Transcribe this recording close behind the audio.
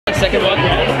second one?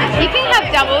 You can have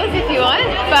doubles if you want,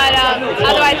 but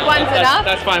otherwise one's enough.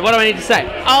 That's fine. What do I need to say?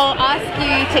 I'll ask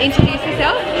you to introduce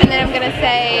yourself, and then I'm going to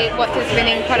say what does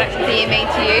winning product of the year mean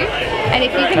to you. And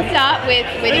if you can start with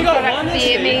winning product of the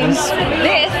year means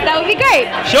this, that would be great.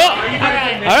 Sure.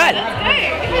 Alright. Alright. Let's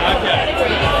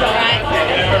go. Alright.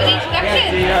 An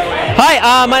introduction.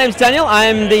 Hi, my name's Daniel.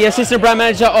 I'm the Assistant Brand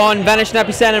Manager on Vanish,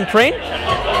 Napisan and Preen.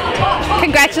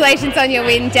 Congratulations on your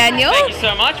win, Daniel. Thank you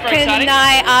so much. Very exciting. Can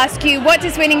I ask you, what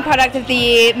does winning product of the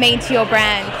year mean to your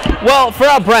brand? Well, for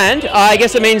our brand, I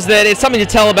guess it means that it's something to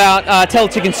tell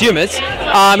to consumers.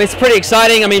 It's pretty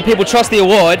exciting. I mean, people trust the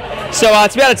award, so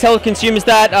to be able to tell consumers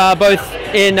that both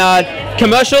in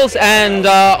commercials and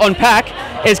on pack,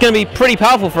 it's going to be pretty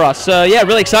powerful for us. So yeah,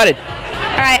 really excited.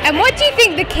 Alright, and what do you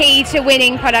think the key to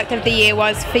winning product of the year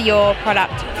was for your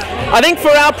product? I think for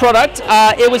our product,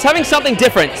 it was having something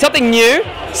different, something new,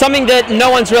 something that no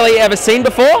one's really ever seen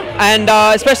before, and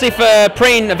especially for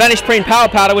Preen, Vanish Preen Power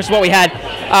Powder, which is what we had,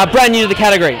 brand new to the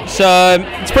category. So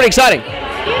it's pretty exciting.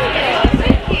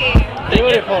 Thank you.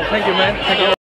 Beautiful. Thank you, man. Thank you.